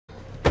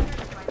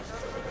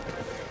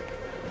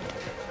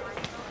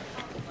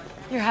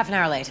You're half an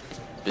hour late.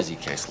 Busy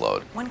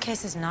caseload. One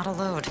case is not a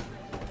load.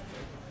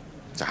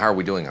 So how are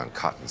we doing on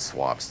cotton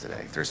swabs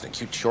today? If there's an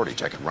acute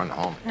shortage, I could run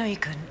home. No, you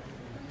couldn't.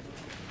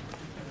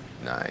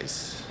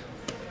 Nice.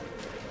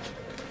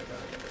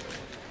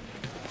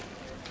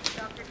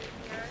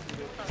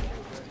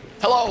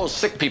 Hello,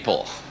 sick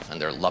people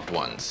and their loved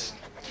ones.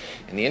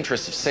 In the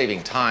interest of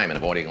saving time and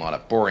avoiding a lot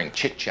of boring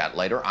chit-chat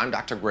later, I'm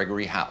Dr.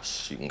 Gregory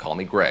House. You can call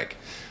me Greg.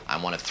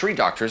 I'm one of 3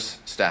 doctors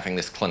staffing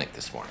this clinic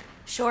this morning.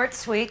 Short,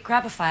 sweet,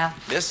 grab a file.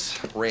 This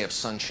ray of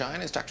sunshine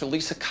is Dr.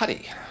 Lisa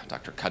Cuddy.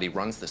 Dr. Cuddy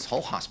runs this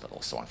whole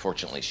hospital, so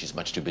unfortunately she's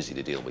much too busy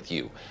to deal with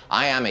you.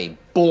 I am a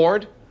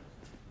board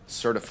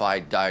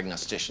certified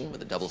diagnostician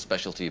with a double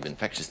specialty of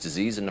infectious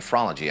disease and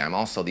nephrology. I'm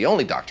also the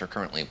only doctor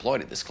currently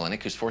employed at this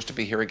clinic who's forced to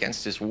be here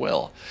against his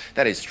will.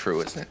 That is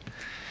true, isn't it?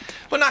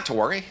 But not to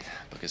worry,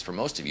 because for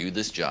most of you,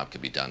 this job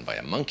could be done by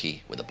a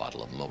monkey with a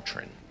bottle of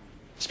Motrin.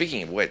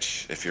 Speaking of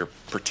which, if you're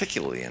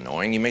particularly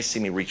annoying, you may see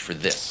me reach for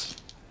this.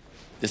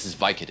 This is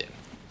Vicodin.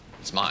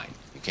 It's mine.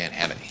 You can't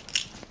have any.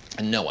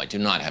 And no, I do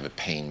not have a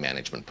pain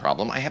management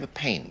problem. I have a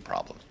pain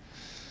problem.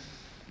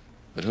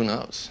 But who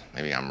knows?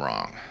 Maybe I'm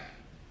wrong.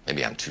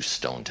 Maybe I'm too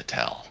stoned to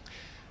tell.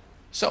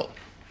 So,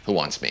 who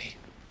wants me?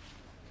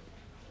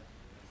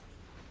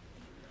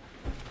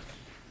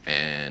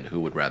 And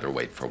who would rather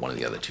wait for one of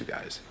the other 2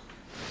 guys?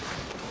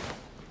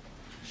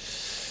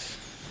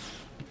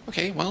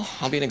 Okay, well,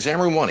 I'll be in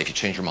exam room 1 if you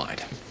change your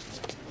mind.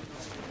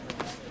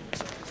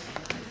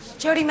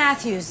 Jody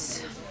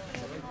Matthews.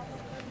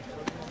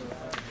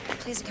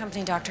 Please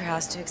accompany Dr.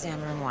 House to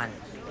exam room 1.